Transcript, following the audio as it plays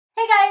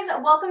Hey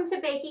guys, welcome to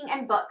Baking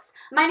and Books.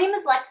 My name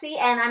is Lexi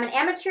and I'm an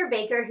amateur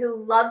baker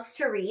who loves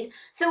to read.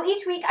 So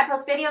each week I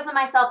post videos of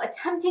myself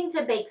attempting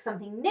to bake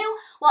something new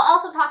while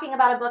also talking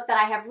about a book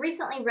that I have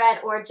recently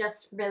read or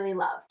just really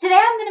love. Today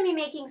I'm going to be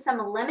making some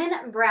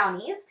lemon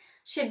brownies.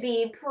 Should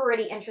be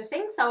pretty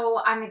interesting,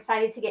 so I'm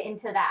excited to get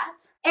into that.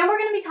 And we're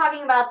going to be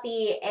talking about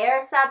the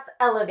Ersatz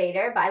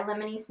Elevator by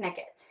Lemony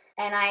Snicket.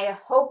 And I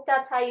hope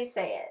that's how you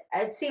say it.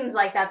 It seems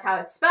like that's how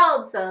it's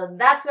spelled, so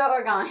that's what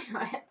we're going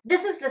with.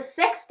 This is the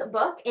 6th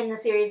book in the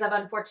series of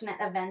Unfortunate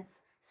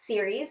Events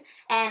series,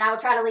 and I will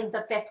try to link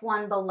the 5th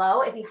one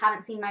below if you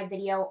haven't seen my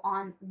video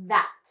on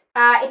that.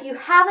 If you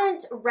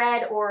haven't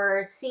read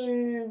or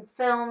seen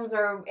films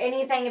or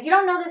anything, if you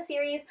don't know this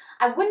series,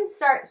 I wouldn't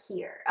start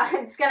here.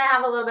 It's gonna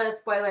have a little bit of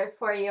spoilers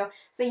for you,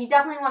 so you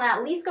definitely want to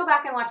at least go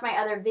back and watch my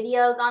other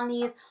videos on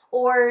these,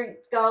 or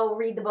go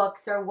read the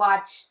books or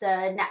watch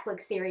the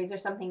Netflix series or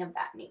something of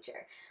that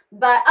nature.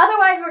 But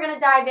otherwise, we're gonna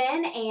dive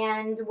in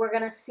and we're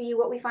gonna see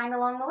what we find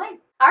along the way.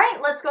 All right,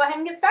 let's go ahead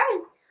and get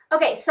started.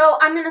 Okay, so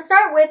I'm going to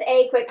start with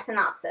a quick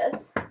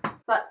synopsis,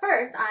 but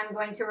first I'm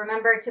going to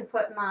remember to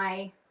put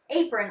my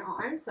apron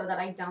on so that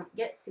I don't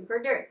get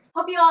super dirty.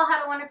 Hope you all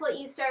had a wonderful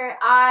Easter.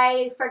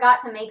 I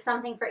forgot to make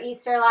something for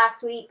Easter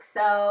last week,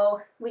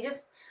 so we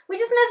just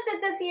missed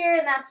it this year,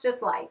 and that's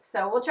just life.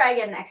 So we'll try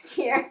again next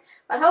year,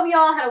 but hope you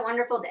all had a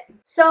wonderful day.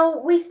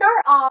 So we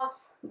start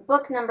off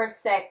book number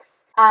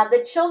 6.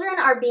 The children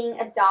are being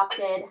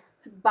adopted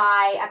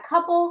by a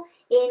couple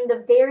in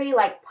the very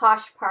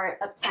posh part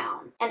of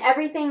town, and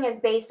everything is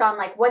based on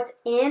what's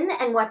in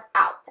and what's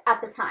out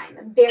at the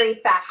time. Very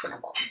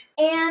fashionable,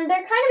 and they're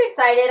kind of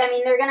excited. I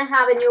mean, they're gonna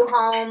have a new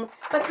home,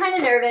 but kind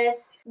of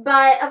nervous.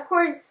 But of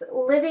course,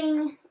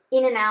 living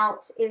in and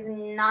out is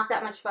not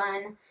that much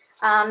fun.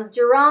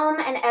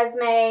 Jerome and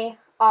Esme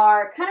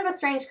are kind of a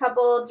strange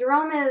couple.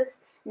 Jerome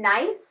is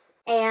nice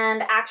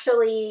and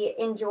actually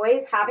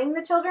enjoys having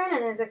the children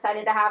and is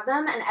excited to have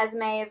them, and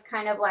Esme is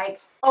kind of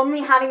only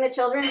having the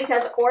children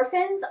because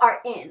orphans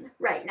are in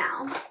right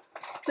now,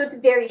 so it's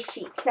very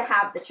chic to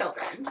have the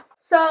children.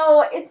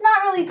 So it's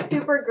not really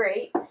super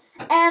great.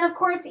 And of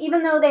course,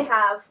 even though they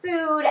have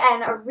food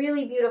and a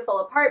really beautiful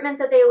apartment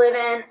that they live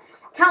in,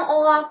 Count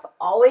Olaf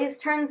always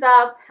turns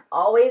up,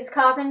 always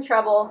causing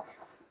trouble.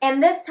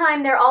 And this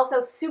time, they're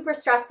also super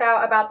stressed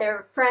out about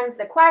their friends,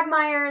 the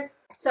Quagmires,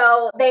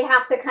 so they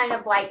have to kind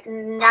of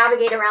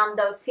navigate around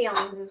those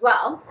feelings as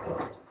well.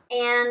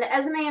 And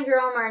Esme and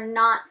Jerome are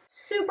not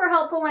super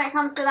helpful when it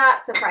comes to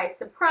that. Surprise,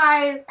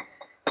 surprise.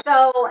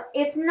 So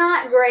it's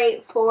not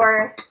great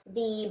for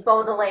the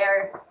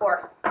Baudelaire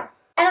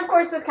orphans. And of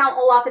course, with Count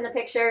Olaf in the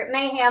picture,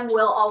 mayhem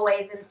will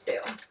always ensue.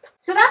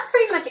 So that's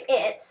pretty much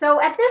it.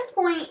 So at this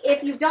point,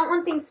 if you don't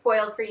want things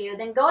spoiled for you,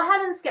 then go ahead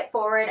and skip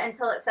forward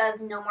until it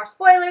says no more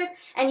spoilers,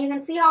 and you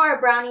can see how our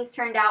brownies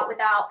turned out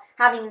without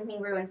having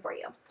anything ruined for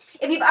you.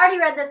 If you've already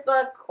read this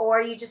book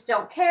or you just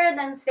don't care,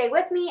 then stay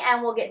with me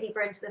and we'll get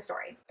deeper into the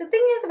story. The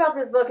thing is about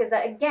this book is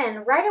that,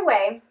 again, right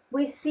away,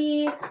 we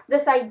see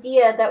this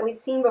idea that we've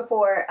seen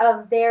before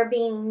of there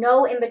being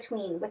no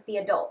in-between with the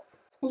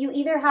adults. You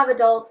either have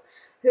adults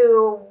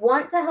who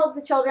want to help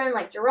the children,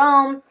 like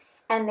Jerome,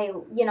 and they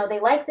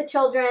like the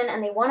children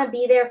and they want to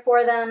be there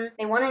for them.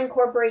 They want to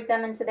incorporate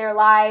them into their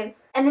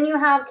lives. And then you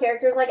have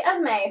characters like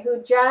Esme,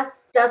 who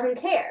just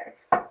doesn't care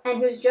and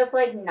who's just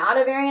not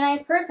a very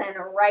nice person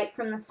right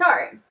from the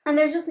start. And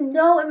there's just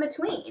no in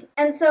between.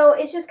 And so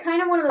it's just kind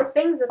of one of those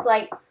things that's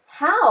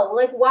how?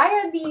 Why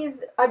are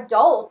these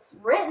adults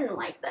written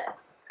like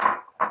this?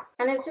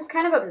 And it's just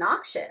kind of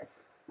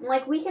obnoxious.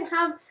 We can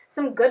have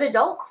some good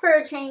adults for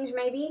a change,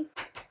 maybe.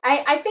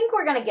 I think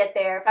we're gonna get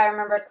there, if I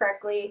remember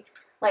correctly.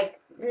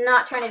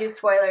 Not trying to do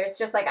spoilers,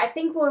 just I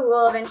think we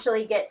will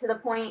eventually get to the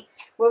point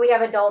where we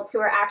have adults who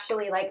are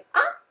actually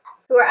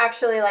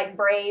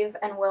brave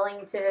and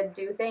willing to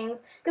do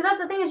things. Because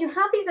that's the thing, is you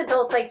have these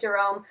adults like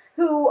Jerome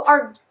who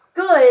are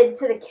good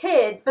to the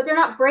kids, but they're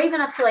not brave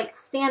enough to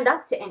stand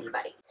up to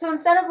anybody. So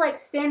instead of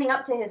standing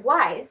up to his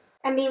wife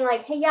and being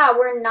hey, yeah,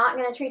 we're not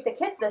going to treat the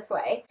kids this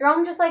way,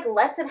 Jerome just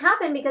lets it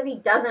happen because he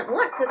doesn't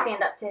want to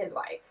stand up to his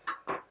wife.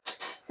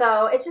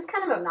 So it's just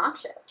kind of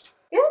obnoxious.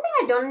 The other thing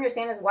I don't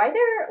understand is why are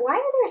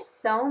there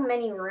so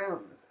many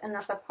rooms in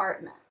this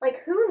apartment?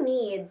 Who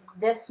needs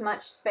this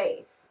much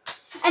space?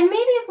 And maybe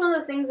it's one of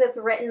those things that's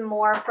written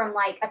more from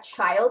a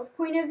child's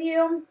point of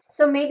view.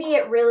 So maybe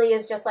it really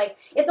is just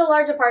it's a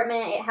large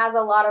apartment, it has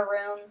a lot of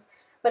rooms,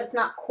 but it's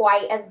not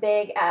quite as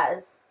big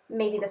as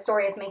maybe the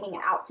story is making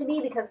it out to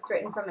be because it's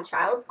written from a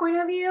child's point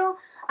of view.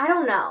 I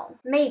don't know.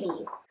 Maybe.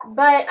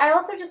 But I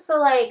also just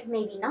feel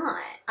maybe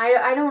not.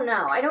 I don't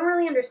know. I don't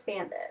really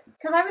understand it.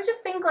 Because I would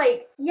just think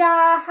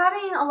yeah,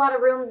 having a lot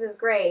of rooms is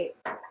great,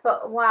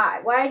 but why?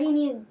 Why do you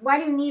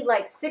need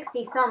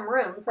 60 some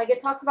rooms?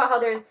 It talks about how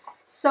there's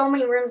so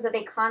many rooms that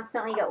they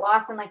constantly get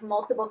lost in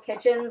multiple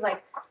kitchens. Why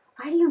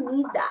do you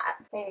need that?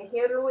 Okay,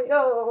 here we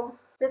go.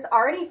 This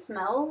already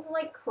smells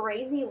like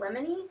crazy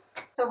lemony,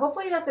 so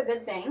hopefully that's a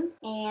good thing,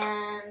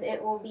 and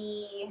it will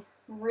be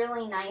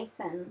really nice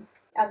and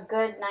a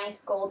good,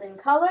 nice golden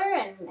color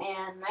and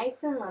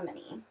nice and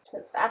lemony,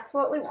 because that's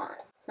what we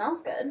want.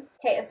 Smells good.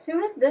 Okay, as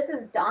soon as this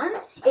is done,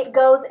 it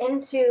goes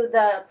into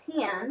the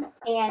pan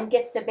and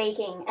gets to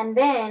baking, and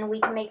then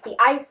we can make the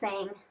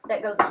icing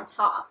that goes on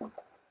top.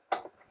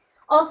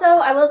 Also,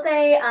 I will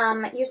say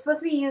you're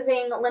supposed to be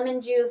using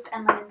lemon juice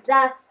and lemon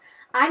zest.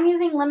 I'm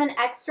using lemon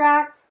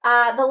extract.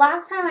 The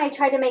last time I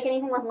tried to make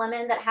anything with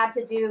lemon that had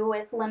to do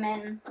with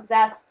lemon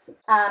zest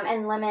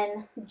and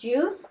lemon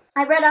juice,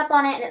 I read up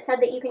on it and it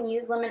said that you can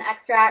use lemon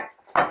extract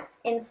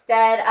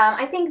instead.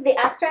 I think the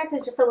extract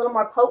is just a little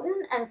more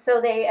potent, and so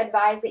they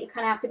advise that you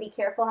kind of have to be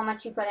careful how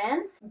much you put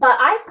in. But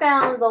I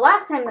found the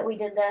last time that we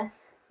did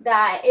this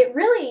that it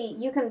really,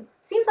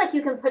 seems like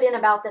you can put in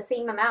about the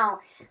same amount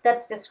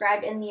that's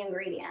described in the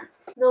ingredients.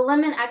 The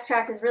lemon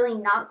extract is really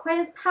not quite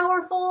as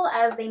powerful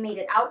as they made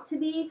it out to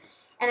be,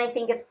 and I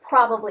think it's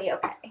probably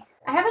okay.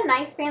 I have a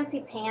nice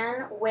fancy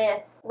pan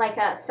with like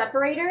a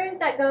separator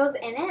that goes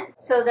in it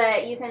so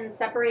that you can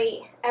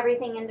separate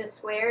everything into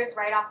squares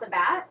right off the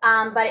bat.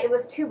 But it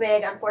was too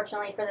big,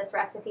 unfortunately, for this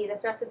recipe.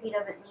 This recipe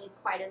doesn't need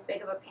quite as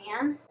big of a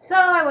pan, so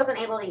I wasn't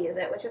able to use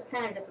it, which was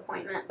kind of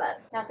disappointment, but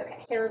that's okay.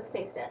 Okay, let's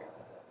taste it.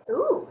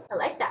 Ooh, I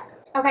like that.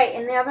 Okay,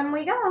 in the oven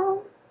we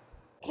go.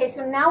 Okay,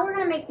 so now we're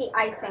gonna make the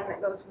icing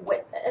that goes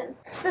with it.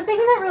 The thing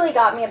that really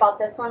got me about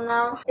this one,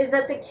 though, is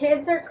that the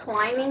kids are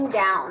climbing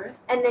down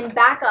and then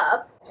back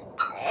up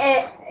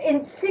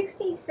in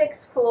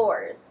 66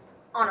 floors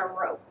on a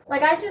rope.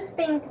 Like, I just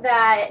think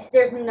that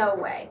there's no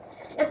way,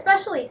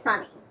 especially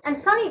Sunny. And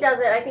Sunny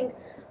does it, I think,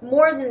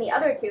 more than the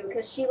other two,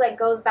 because she, like,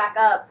 goes back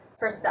up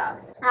for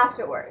stuff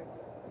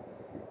afterwards.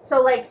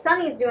 So, like,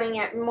 Sunny's doing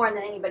it more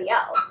than anybody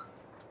else.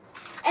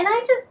 And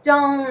I just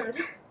don't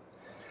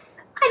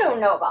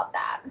know about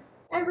that.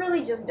 I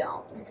really just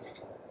don't.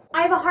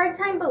 I have a hard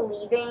time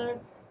believing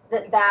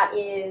that that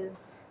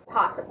is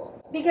possible.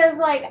 Because,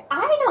 like,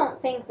 I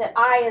don't think that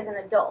I, as an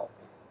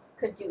adult,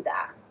 could do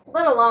that.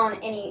 Let alone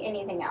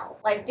anything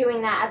else. Like,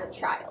 doing that as a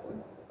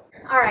child.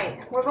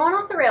 Alright, we're going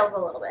off the rails a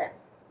little bit.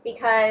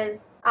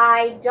 Because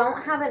I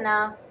don't have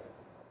enough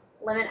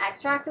lemon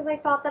extract as I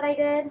thought that I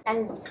did,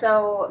 and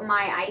so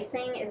my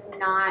icing is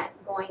not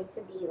going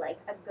to be like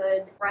a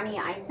good runny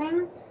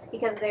icing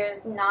because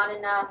there's not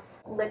enough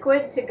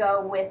liquid to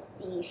go with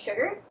the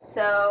sugar.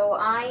 So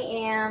I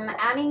am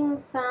adding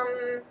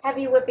some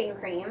heavy whipping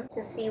cream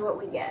to see what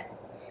we get.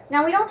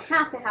 Now, we don't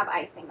have to have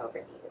icing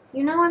over these.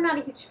 You know I'm not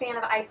a huge fan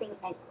of icing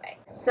anyway.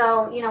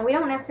 So, you know, we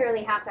don't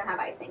necessarily have to have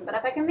icing, but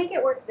if I can make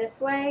it work this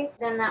way,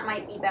 then that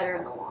might be better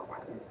in the long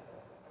run.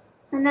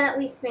 And then at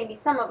least maybe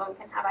some of them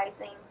can have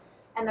icing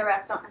and the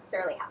rest don't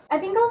necessarily have. I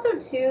think also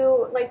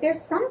too, like,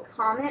 there's some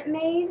comment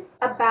made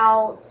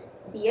about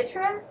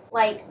Beatrice,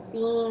 like,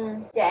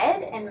 being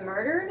dead and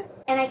murdered,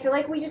 and I feel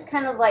like we just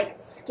kind of like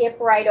skip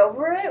right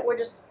over it. We're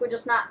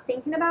just not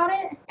thinking about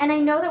it. And I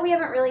know that we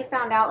haven't really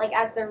found out, like,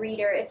 as the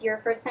reader, if you're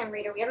a first-time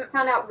reader, we haven't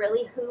found out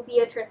really who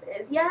Beatrice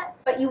is yet,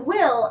 but you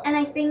will. And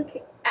I think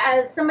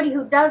as somebody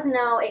who does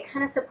know, it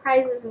kind of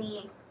surprises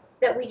me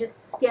that we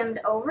just skimmed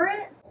over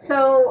it.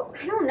 So,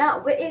 I don't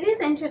know, but it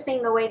is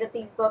interesting the way that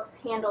these books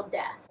handle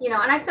death. You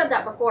know, and I've said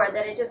that before,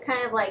 that it just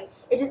kind of like,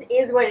 it just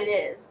is what it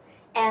is.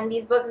 And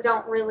these books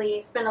don't really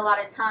spend a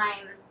lot of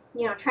time,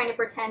 you know, trying to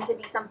pretend to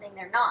be something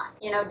they're not.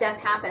 You know,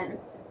 death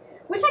happens.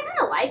 Which I kind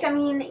of like. I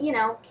mean, you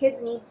know,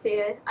 kids need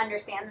to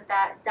understand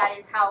that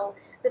is how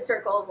the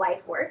circle of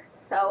life works.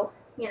 So,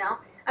 you know,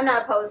 I'm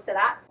not opposed to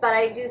that. But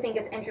I do think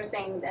it's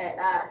interesting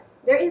that,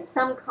 there is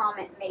some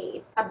comment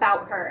made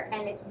about her,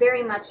 and it's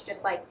very much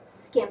just like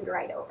skimmed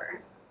right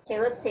over. Okay,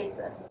 let's taste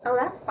this. Oh,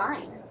 that's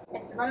fine.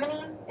 It's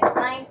lemony, it's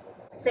nice.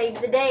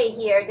 Saved the day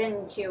here,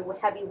 didn't you, with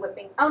heavy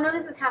whipping? Oh no,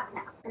 this is half and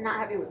half, and not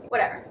heavy whipping.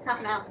 Whatever, half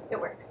and half, it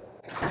works.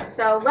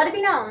 So let it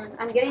be known,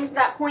 I'm getting to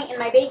that point in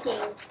my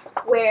baking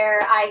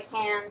where I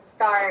can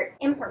start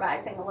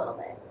improvising a little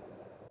bit.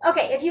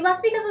 Okay, if you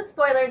left because of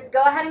spoilers,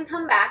 go ahead and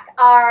come back.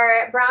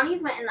 Our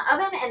brownies went in the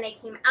oven and they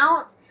came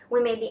out.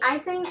 We made the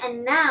icing,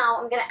 and now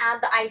I'm going to add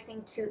the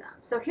icing to them.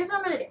 So here's what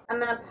I'm going to do. I'm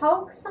going to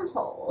poke some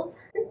holes.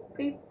 And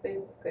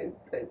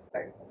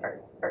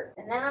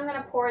then I'm going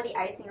to pour the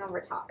icing over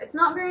top. It's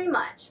not very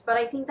much, but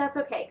I think that's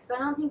okay, because I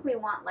don't think we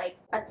want, like,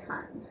 a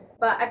ton.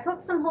 But I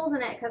poked some holes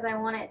in it because I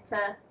want it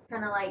to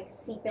kind of, like,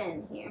 seep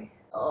in here.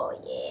 Oh,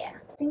 yeah.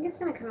 I think it's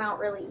going to come out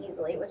really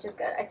easily, which is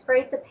good. I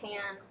sprayed the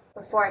pan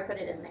before I put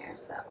it in there,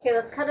 so. Okay,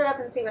 let's cut it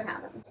up and see what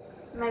happens.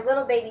 My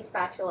little baby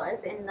spatula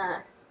is in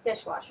the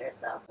dishwasher,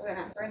 so we're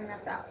gonna bring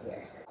this out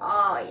here.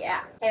 Oh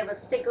yeah. Okay,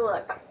 let's take a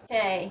look.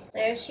 Okay,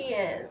 there she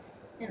is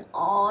in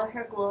all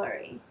her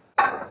glory.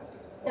 I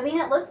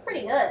mean, it looks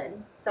pretty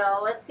good, so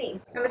let's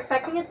see. I'm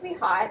expecting it to be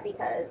hot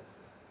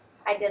because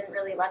I didn't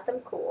really let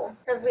them cool,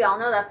 because we all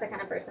know that's the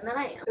kind of person that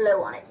I am.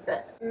 Blow on it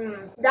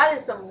first. That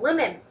is some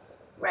lemon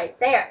right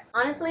there.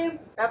 Honestly,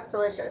 that's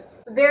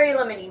delicious. Very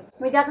lemony.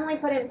 We definitely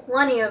put in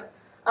plenty of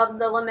of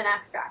the lemon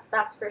extract,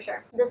 that's for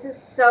sure. This is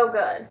so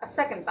good. A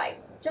second bite,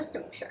 just to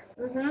make sure.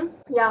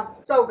 Yeah,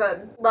 so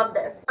good. Love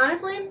this.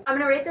 Honestly, I'm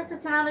gonna rate this a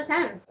 10 out of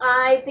 10.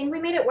 I think we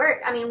made it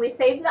work. I mean, we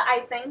saved the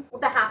icing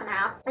with the half and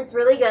half. It's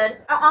really good.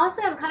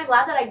 Honestly, I'm kind of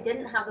glad that I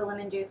didn't have the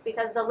lemon juice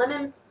because the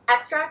lemon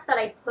extract that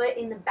I put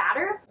in the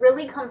batter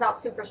really comes out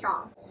super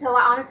strong. So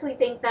I honestly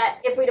think that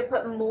if we'd have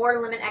put more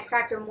lemon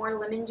extract or more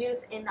lemon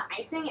juice in the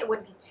icing, it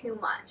would be too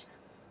much.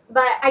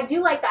 But I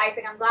do like the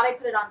icing. I'm glad I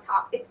put it on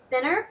top. It's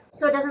thinner,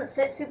 so it doesn't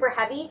sit super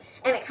heavy,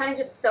 and it kind of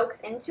just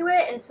soaks into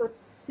it, and so it's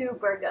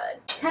super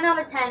good. 10 out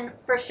of 10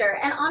 for sure.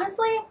 And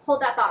honestly,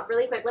 hold that thought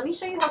really quick. Let me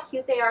show you how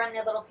cute they are in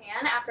their little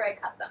pan after I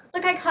cut them.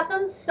 Look, I cut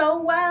them so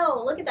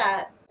well. Look at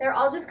that. They're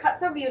all just cut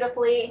so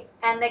beautifully,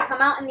 and they come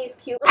out in these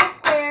cute little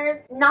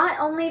squares, not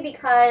only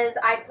because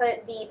I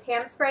put the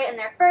Pam spray in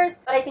there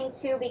first, but I think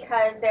too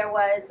because there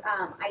was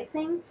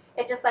icing.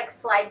 It just like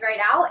slides right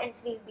out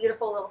into these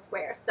beautiful little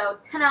squares. So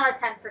 10 out of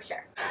 10 for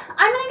sure.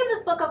 I'm gonna give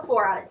this book a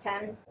 4 out of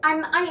 10.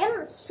 I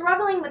am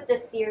struggling with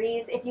this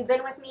series. If you've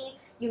been with me,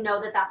 you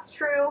know that that's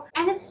true.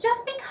 And it's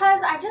just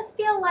because I just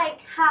feel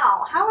like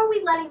how are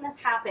we letting this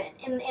happen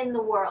in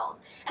the world?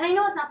 And I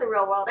know it's not the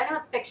real world. I know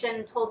it's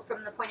fiction told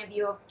from the point of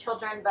view of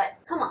children, but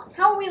come on,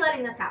 how are we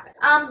letting this happen?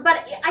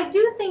 But I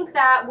do think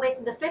that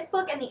with the 5th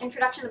book and the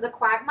introduction of the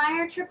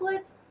Quagmire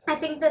triplets, I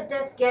think that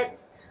this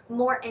gets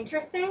more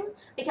interesting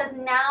because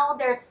now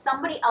there's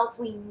somebody else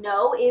we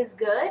know is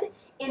good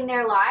in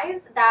their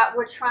lives that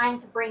we're trying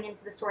to bring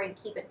into the story and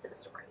keep into the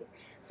story.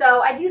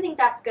 So I do think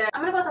that's good.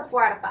 I'm gonna go with a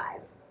 4 out of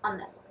 5 on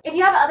this one. If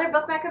you have other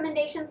book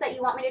recommendations that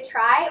you want me to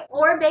try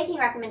or baking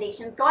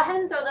recommendations, go ahead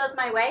and throw those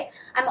my way.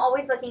 I'm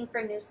always looking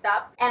for new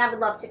stuff and I would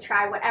love to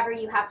try whatever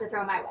you have to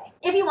throw my way.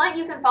 If you want,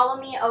 you can follow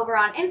me over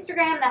on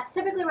Instagram. That's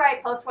typically where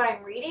I post what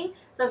I'm reading.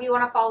 So if you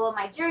want to follow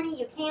my journey,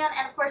 you can.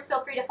 And of course,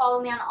 feel free to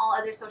follow me on all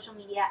other social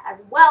media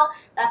as well.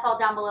 That's all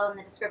down below in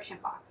the description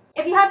box.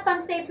 If you had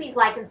fun today, please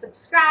like and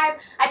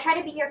subscribe. I try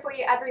to be here for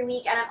you every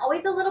week and I'm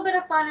always a little bit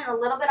of fun and a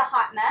little bit of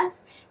hot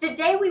mess.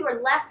 Today we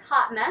were less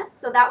hot mess,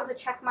 so that was a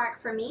check mark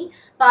for me.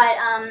 But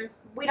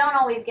we don't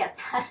always get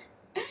that.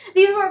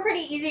 These were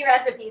pretty easy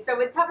recipes, so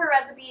with tougher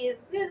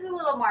recipes, it's a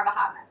little more of a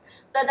hot mess.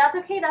 But that's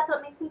okay, that's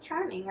what makes me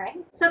charming, right?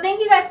 So thank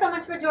you guys so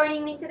much for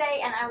joining me today,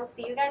 and I will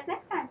see you guys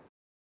next time.